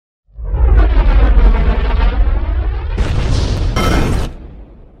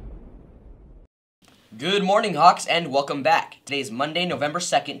Good morning, Hawks, and welcome back. Today is Monday, November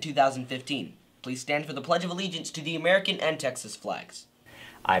 2nd, 2015. Please stand for the Pledge of Allegiance to the American and Texas flags.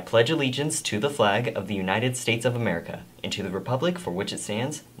 I pledge allegiance to the flag of the United States of America, and to the republic for which it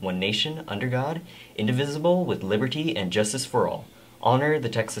stands, one nation, under God, indivisible, with liberty and justice for all. Honor the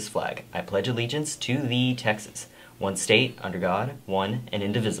Texas flag. I pledge allegiance to the Texas, one state, under God, one and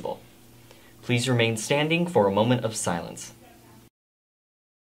indivisible. Please remain standing for a moment of silence.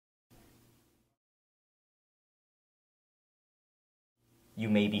 You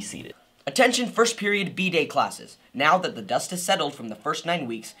may be seated. Attention first period B-Day classes. Now that the dust has settled from the first 9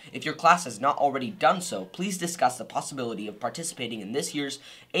 weeks, if your class has not already done so, please discuss the possibility of participating in this year's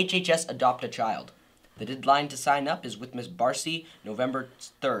HHS Adopt a Child. The deadline to sign up is with Ms. Barcy, November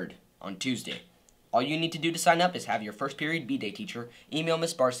 3rd, on Tuesday. All you need to do to sign up is have your first period B-Day teacher email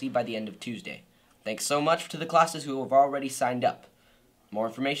Ms. Barcy by the end of Tuesday. Thanks so much to the classes who have already signed up. More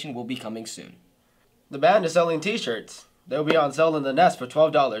information will be coming soon. The band is selling t-shirts. They'll be on sale in the Nest for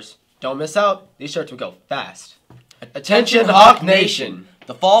 $12. Don't miss out. These shirts will go fast. Attention Hawk Nation!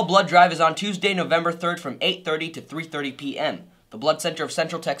 The Fall Blood Drive is on Tuesday, November 3rd from 8:30 to 3:30 p.m. The Blood Center of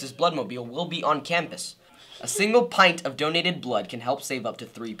Central Texas Bloodmobile will be on campus. A single pint of donated blood can help save up to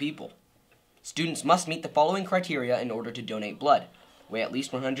 3 people. Students must meet the following criteria in order to donate blood: weigh at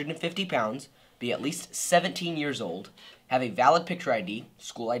least 150 pounds, be at least 17 years old, have a valid picture ID,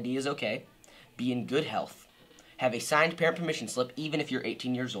 school ID is okay, be in good health, have a signed parent permission slip even if you're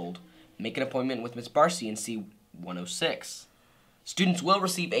 18 years old, make an appointment with Ms. Barcy in C106. Students will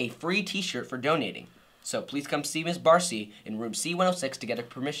receive a free t-shirt for donating, so please come see Ms. Barcy in room C106 to get a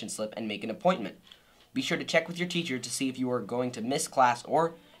permission slip and make an appointment. Be sure to check with your teacher to see if you are going to miss class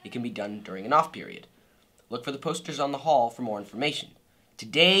or it can be done during an off period. Look for the posters on the hall for more information.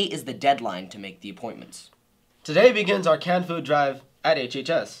 Today is the deadline to make the appointments. Today begins our canned food drive at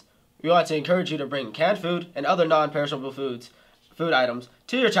HHS. We want to encourage you to bring canned food and other non-perishable food items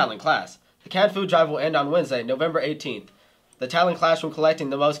to your talent class. The canned food drive will end on Wednesday, November 18th. The talent classroom collecting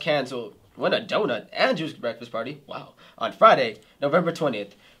the most cans will win a donut and juice breakfast party. Wow. On Friday, November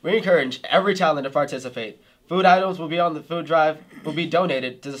 20th, we encourage every talent to participate. Food items will be on the food drive, will be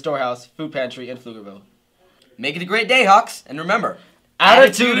donated to the Storehouse Food Pantry in Pflugerville. Make it a great day, Hawks, and remember,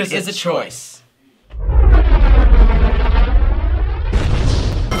 Attitude is a choice.